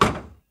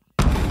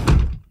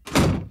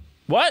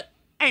 What?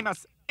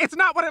 Amos, it's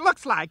not what it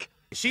looks like.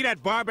 See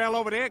that barbell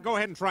over there? Go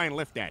ahead and try and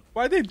lift that.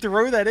 Why'd they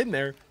throw that in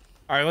there?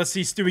 All right, let's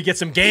see Stewie get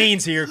some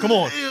gains here. Come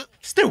on.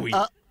 Stewie.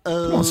 Come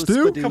on,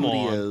 Stu. Come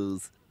on.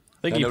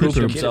 I think he noticed pooped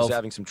your kid himself. is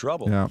having some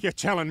trouble. Yeah. You're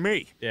telling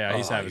me. Yeah,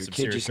 he's having your some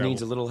kid serious just trouble.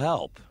 needs a little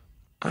help.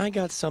 I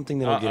got something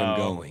that'll get him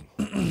going.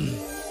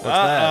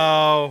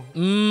 Uh-oh.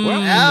 Well,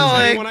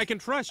 Alec. anyone I can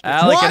trust.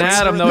 Alec and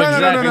Adam know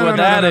exactly what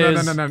that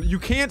is. No. You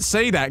can't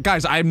say that.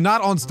 Guys, I'm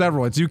not on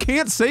steroids. You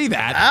can't say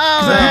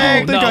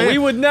that. No, we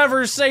would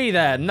never say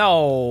that.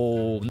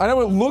 No. I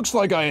know it looks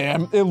like I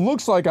am. It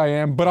looks like I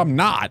am, but I'm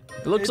not.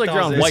 It looks like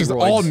you're on white This is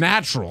all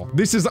natural.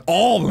 This is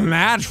all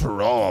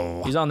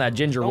natural. He's on that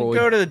ginger Don't roid.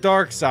 go to the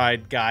dark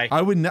side, guy.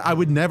 I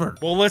would never.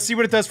 Well, let's see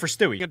what it does for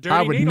Stewie.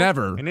 I would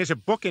never. And there's a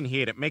book in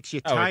here that makes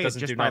you Oh, it tired doesn't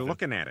just do by nothing.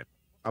 looking at it.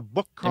 A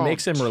book called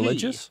makes him Tea,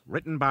 religious?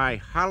 written by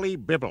Holly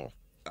Bibble.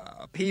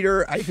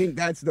 Peter, I think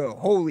that's the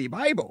Holy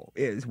Bible,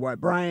 is what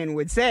Brian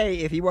would say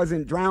if he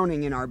wasn't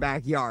drowning in our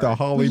backyard. The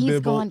Holly When he's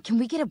Bibble. gone, can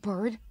we get a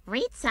bird?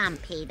 Read some,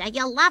 Peter.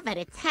 You'll love it.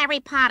 It's Harry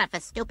Potter for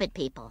stupid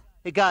people.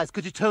 Hey guys,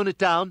 could you tone it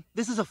down?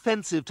 This is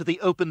offensive to the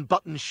open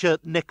button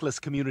shirt necklace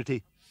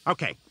community.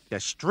 Okay, the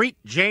Street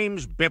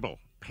James Bibble,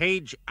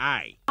 page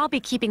I. I'll be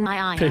keeping my eye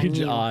on Page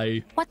you.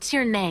 I. What's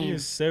your name? He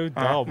is so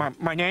dumb.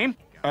 My name?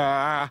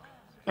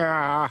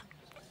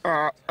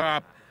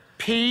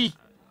 P.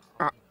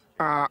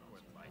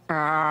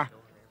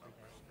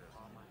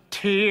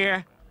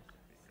 Tier.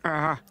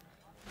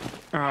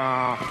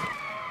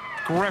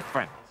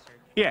 Griffin.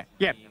 Yeah,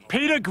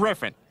 Peter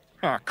Griffin.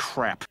 Oh,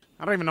 crap.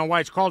 I don't even know why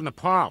it's called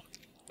Nepal.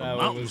 That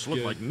one Mountains was look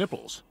good. like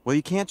nipples. Well,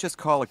 you can't just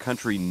call a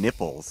country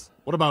nipples.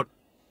 What about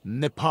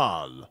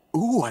Nepal?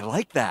 Ooh, I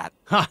like that.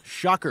 Ha!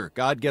 Shocker.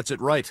 God gets it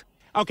right.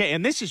 Okay,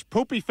 and this is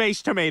Poopy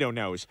Face Tomato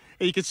Nose.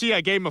 You can see I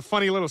gave him a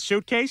funny little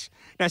suitcase.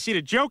 Now, see,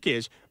 the joke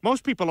is,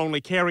 most people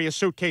only carry a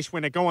suitcase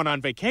when they're going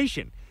on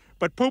vacation.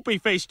 But Poopy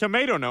Face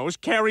Tomato Nose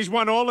carries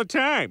one all the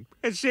time.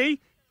 And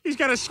see, he's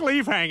got a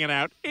sleeve hanging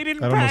out. He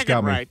didn't That almost pack it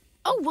got me. right.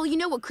 Oh, well, you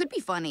know what could be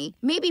funny?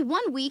 Maybe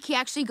 1 week he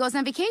actually goes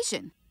on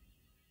vacation.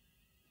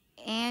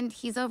 And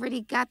he's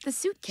already got the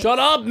suitcase. Shut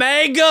up,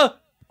 Meg!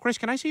 Chris,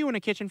 can I see you in the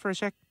kitchen for a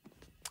sec?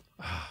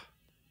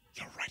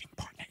 Your writing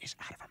partner is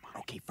out of her mind.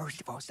 Okay, first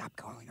of all, stop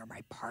calling her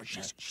my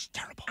partner. She's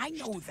terrible. I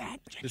know that.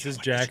 This is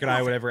Jack and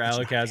I whenever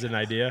Alec has an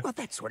idea. Well,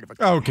 that's sort of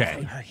a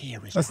Okay.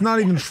 That's not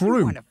even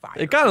true.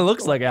 It kind of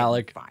looks like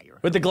Alec.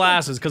 With the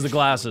glasses, because the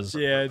glasses.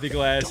 Yeah, the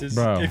glasses.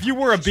 Bro. If you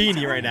wore a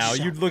beanie right now,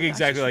 you'd look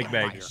exactly like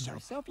Meg.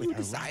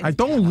 I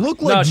don't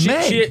look like No,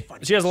 Meg.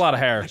 she has a lot of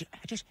hair.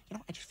 I just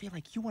feel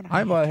like you and I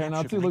have a lot of hair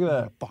now too. Look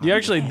at that. You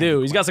actually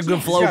do. He's got some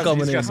good flow coming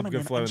He's got in. some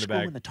good flow in the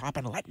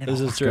back. This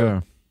is Let's true.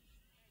 go.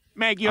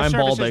 Meg, your I'm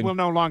services balding. will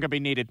no longer be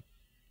needed.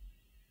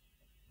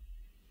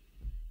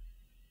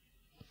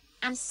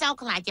 I'm so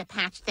glad you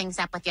patched things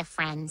up with your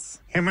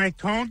friends. Have I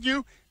told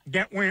you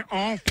that we're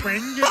all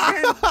friends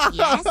again?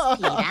 Yes,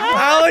 Peter.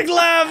 Alec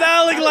laughed.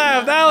 Alec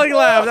laughed. Alec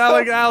laughed.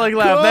 Alec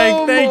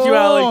laughed. Thank you,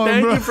 Alec.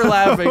 Thank you for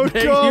laughing.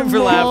 Thank you for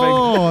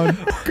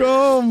laughing.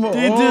 Come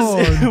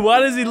on. Why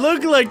does he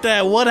look like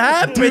that? What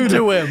happened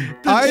to him?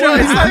 It's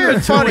not even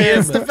funny.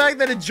 It's the fact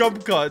that it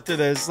jump cut to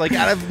this, like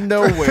out of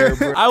nowhere,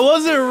 bro. I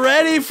wasn't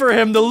ready for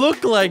him to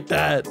look like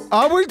that.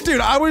 I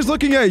was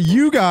looking at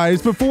you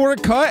guys before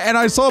it cut, and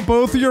I saw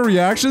both of your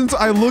reactions.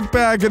 I looked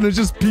back, and it's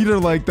just Peter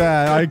like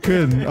that. I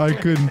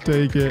couldn't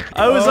take it.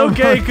 I was Oh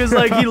okay my because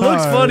like he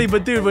looks God. funny,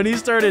 but dude, when he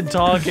started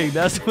talking,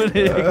 that's when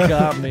it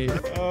got me.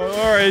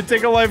 All right,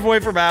 take a life away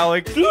from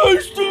Alec.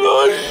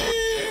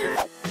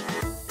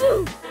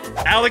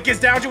 Alec is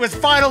down to his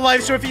final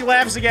life, so if he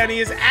laughs again, he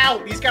is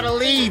out. He's got to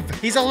leave.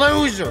 He's a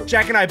loser.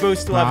 Jack and I both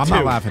still No, have I'm two.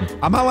 not laughing.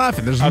 I'm not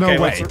laughing. There's no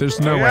way. There's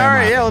no way. All I'm right,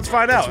 laughing. yeah, let's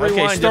find out. Let's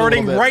Okay, rewind it a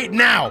starting little bit. right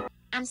now.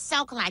 I'm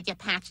so glad you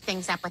patched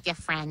things up with your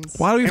friends.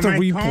 Why do we have to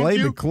Have I told replay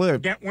you the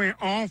clip? that we're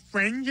all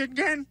friends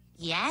again?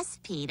 Yes,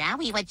 Peter.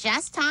 We were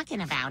just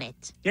talking about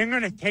it. You're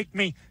gonna take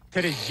me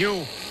to the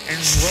zoo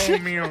and roll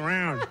me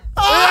around.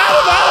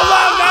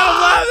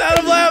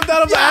 Adam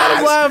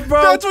laughed,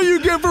 bro. That's what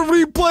you get for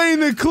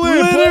replaying the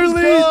clip.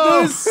 Literally, Let's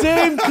go. the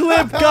same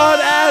clip got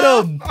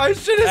Adam. I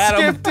should have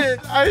skipped it.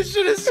 I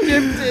should have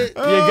skipped it.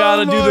 You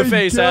gotta do the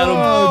face, Adam.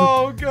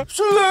 Oh, God.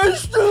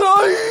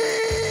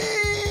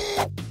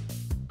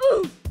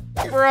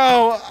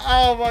 Bro,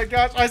 oh my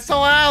gosh. I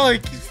saw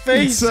Alec's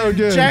face. It's so and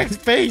good. Jack's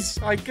face.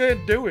 I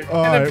couldn't do it.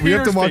 All And then right, we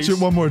have to Peter's watch face. it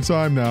one more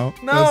time now.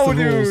 No, That's the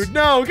dude. rules.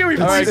 No, give me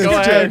All right, It's go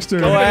ahead. Jack's turn.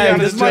 Go ahead.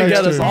 This It's might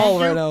get Jack's us turn. all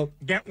right now.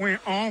 That we're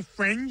all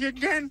friends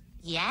again?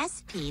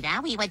 Yes, Peter.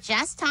 We were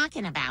just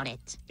talking about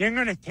it. You're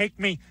gonna take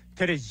me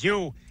to the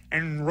zoo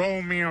and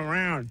roll me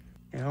around.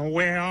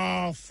 We're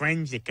all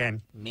friends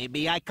again.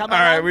 Maybe I come All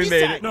right, around we this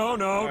made side. it. No,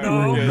 no, Alright,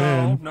 no, we're good.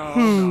 no, no,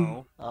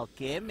 no.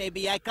 Okay,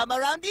 maybe I come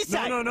around this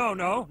side. No, no,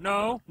 no,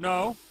 no,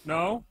 no,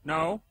 no,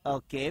 no,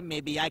 Okay,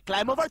 maybe I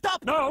climb over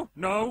top. no,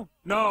 no,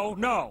 no,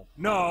 no,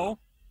 no.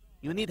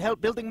 You need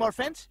help building more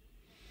fence?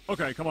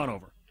 Okay, come on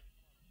over.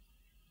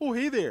 Oh,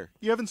 hey there.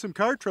 You having some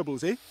car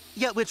troubles, eh?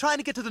 Yeah, we're trying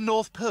to get to the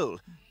North Pole.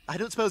 I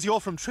don't suppose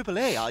you're from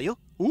AAA, are you?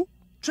 Who?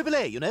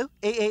 AAA, you know?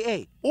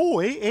 AAA. Oh,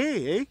 AA,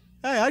 eh?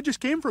 Hey, I just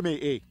came from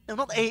AA. No,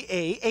 not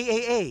AA,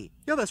 AAA.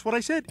 Yeah, that's what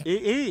I said.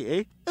 AA,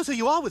 eh? Oh, so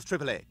you are with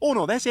AAA? Oh,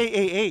 no, that's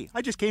AAA.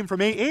 I just came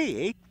from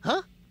AA, eh?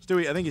 Huh?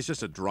 Stewie, I think he's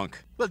just a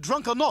drunk. Well,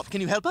 drunk or not,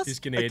 can you help us? He's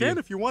I Canadian. can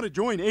if you want to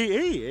join AA,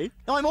 eh?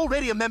 No, I'm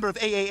already a member of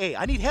AAA.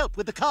 I need help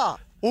with the car.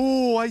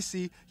 Oh, I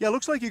see. Yeah,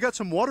 looks like you got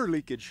some water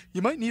leakage.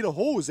 You might need a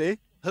hose, eh?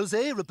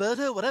 Jose,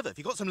 Roberto, whatever. If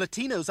you got some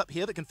Latinos up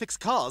here that can fix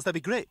cars, that'd be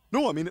great.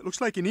 No, I mean, it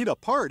looks like you need a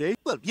part, eh?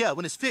 Well, yeah,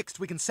 when it's fixed,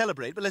 we can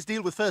celebrate, but let's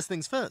deal with first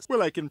things first.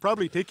 Well, I can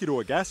probably take you to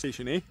a gas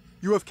station, eh?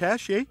 You have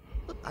cash, eh?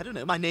 I don't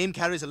know. My name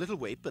carries a little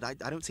weight, but I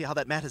don't see how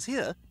that matters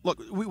here. Look,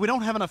 we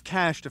don't have enough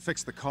cash to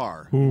fix the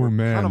car. Ooh, We're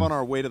man. kind of on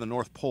our way to the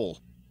North Pole.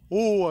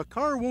 Oh, a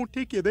car won't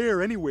take you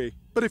there anyway.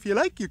 But if you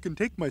like, you can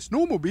take my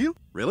snowmobile.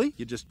 Really?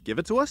 You just give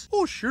it to us?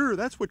 Oh, sure.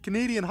 That's what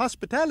Canadian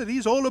hospitality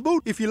is all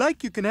about. If you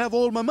like, you can have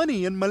all my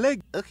money and my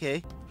leg.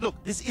 Okay. Look,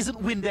 this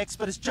isn't Windex,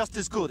 but it's just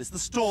as good. It's the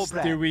store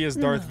brand. Stewie is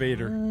Darth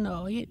Vader.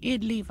 No,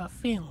 you'd leave a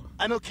film.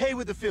 I'm okay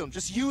with the film.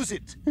 Just use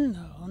it.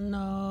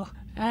 No,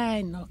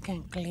 I no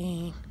can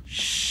clean.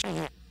 Shh.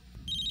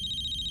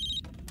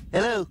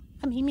 Hello?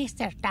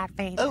 Mr. Darth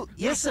Vader. Oh,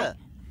 yes, sir.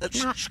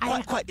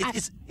 Quiet.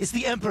 It's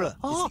the Emperor.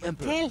 Oh, it's the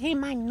Emperor. tell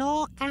him I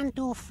no can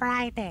do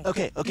Friday.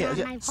 Okay.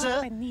 My Sir?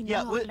 husband need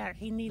Yeah, Nobler.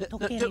 He need to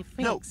get it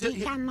fixed.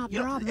 He cannot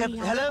drop me on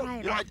hello?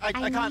 Friday. I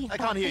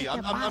can't hear you.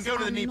 I'm going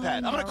to the knee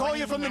pad. I'm going to call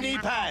you from the knee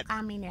pad.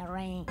 I'm in a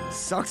rain.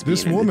 Sucks.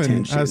 This being in woman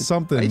detention. has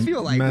something I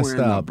feel like messed we're in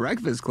the up.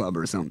 Breakfast Club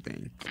or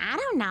something. I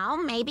don't know.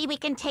 Maybe we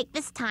can take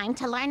this time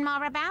to learn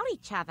more about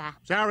each other.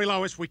 Sorry,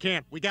 Lois, we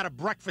can't. We got a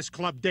Breakfast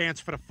Club dance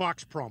for the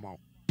Fox promo.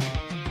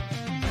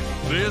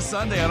 This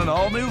Sunday on an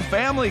all-new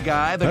Family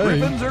Guy, the Hey.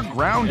 Griffins are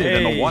grounded,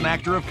 and the one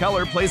actor of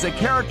color plays a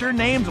character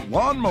named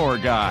Lawnmower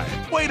Guy.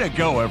 Way to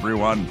go,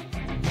 everyone.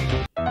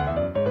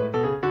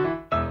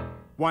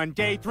 One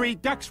day, 3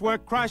 ducks were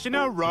crossing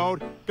a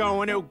road,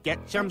 going to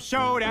get some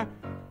soda,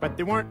 but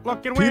they weren't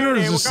looking where Peter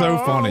they is were just so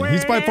funny.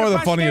 He's by far the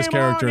going. funniest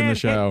character in the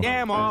show.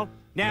 Now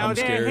I'm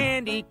they're scared.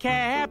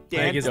 handicapped. I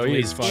think and-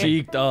 it's he's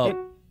cheeked up.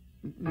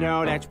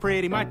 No, that's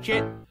pretty much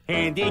it.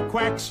 Handy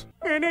quacks,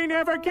 and they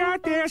never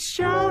got their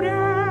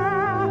soda.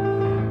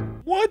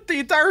 What? The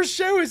entire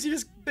show is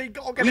they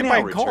all get We hit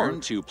by now a car.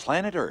 return to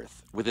planet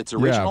Earth with its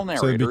original Yeah,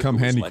 so narrator, they become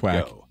who was handy let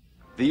quack. go.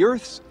 The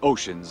Earth's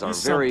oceans are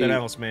He's very something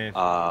else, man.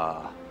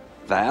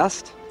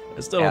 vast.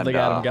 I still don't think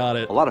Adam got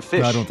it. A lot of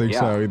fish. I don't think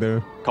so either.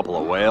 A couple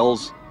of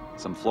whales,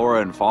 some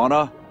flora and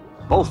fauna,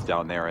 both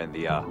down there in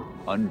the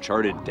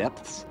uncharted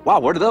depths. Wow,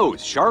 what are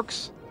those?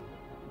 Sharks?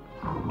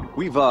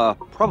 We've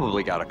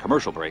probably got a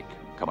commercial break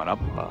coming up.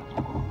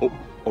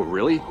 Oh,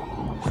 really?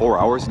 4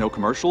 hours, no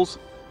commercials?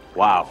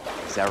 Wow,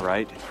 is that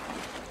right?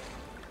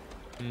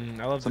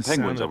 I love Some the sound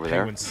penguins of over the there.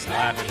 penguins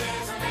slapping.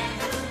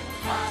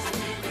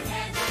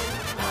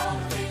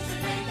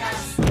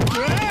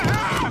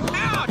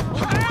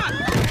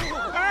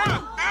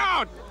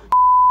 Out!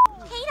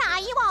 Peter, are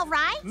you all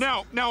right?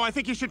 No, I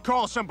think you should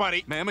call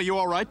somebody. Ma'am, are you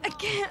all right? I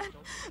can't.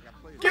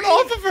 Get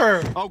off of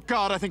her! Oh,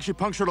 God, I think she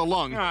punctured a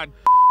lung. God,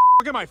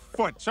 look at my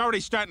foot. It's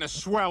already starting to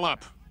swell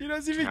up. He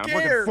doesn't even I'm care.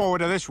 looking forward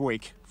to this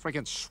week.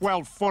 Freaking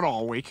swelled foot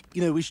all week.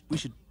 You know, you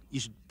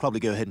should probably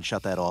go ahead and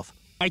shut that off.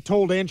 I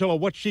told Angela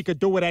what she could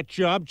do with that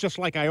job, just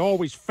like I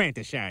always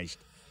fantasized.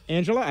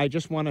 Angela, I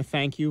just want to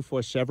thank you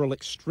for several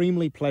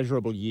extremely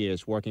pleasurable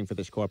years working for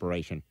this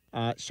corporation.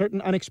 Certain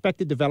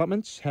unexpected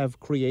developments have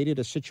created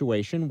a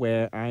situation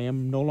where I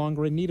am no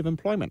longer in need of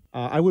employment.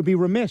 I would be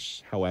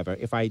remiss, however,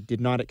 if I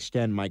did not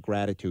extend my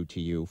gratitude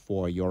to you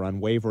for your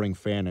unwavering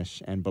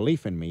fairness and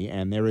belief in me,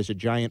 and there is a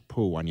giant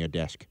poo on your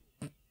desk.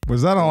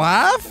 Was that a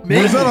laugh?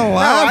 Me? Was that a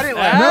laugh? No, I didn't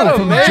laugh. No,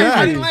 from I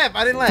Jack. didn't laugh.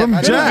 I didn't laugh. From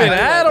I didn't Jack. laugh.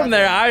 Adam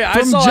there. I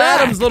From saw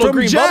Jack. Adam's little From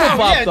green Jack.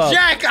 bubble popped Yeah, up.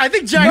 Jack. I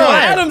think Jack No,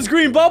 laughed. Adam's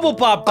green bubble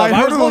popped up.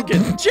 I was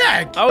looking.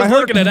 Jack. I was heard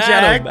looking at Jack.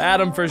 Adam.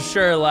 Adam for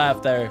sure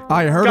laughed there.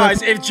 I heard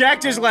Guys, it. if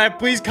Jack just laughed,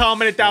 please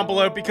comment it down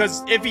below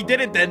because if he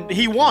didn't, then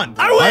he won.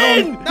 I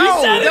win!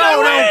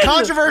 No.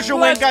 Controversial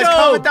win, Let's guys. go.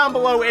 Comment down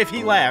below if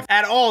he laughed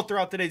at all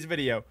throughout today's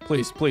video.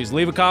 Please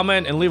leave a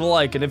comment and leave a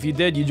like. And if you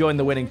did, you joined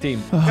the winning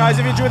team. Guys,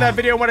 if you enjoyed that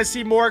video and want to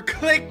see more,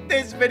 click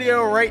this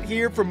video right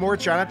here for more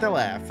Try Not to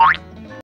Laugh.